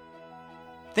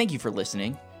 Thank you for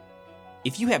listening.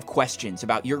 If you have questions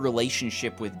about your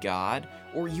relationship with God,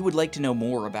 or you would like to know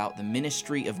more about the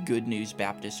ministry of Good News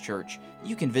Baptist Church,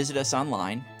 you can visit us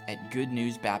online at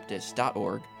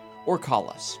goodnewsbaptist.org or call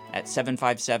us at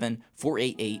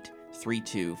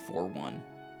 757-488-3241.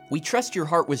 We trust your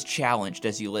heart was challenged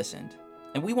as you listened,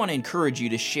 and we want to encourage you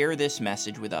to share this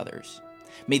message with others.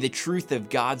 May the truth of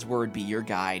God's Word be your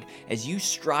guide as you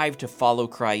strive to follow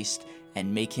Christ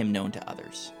and make Him known to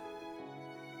others.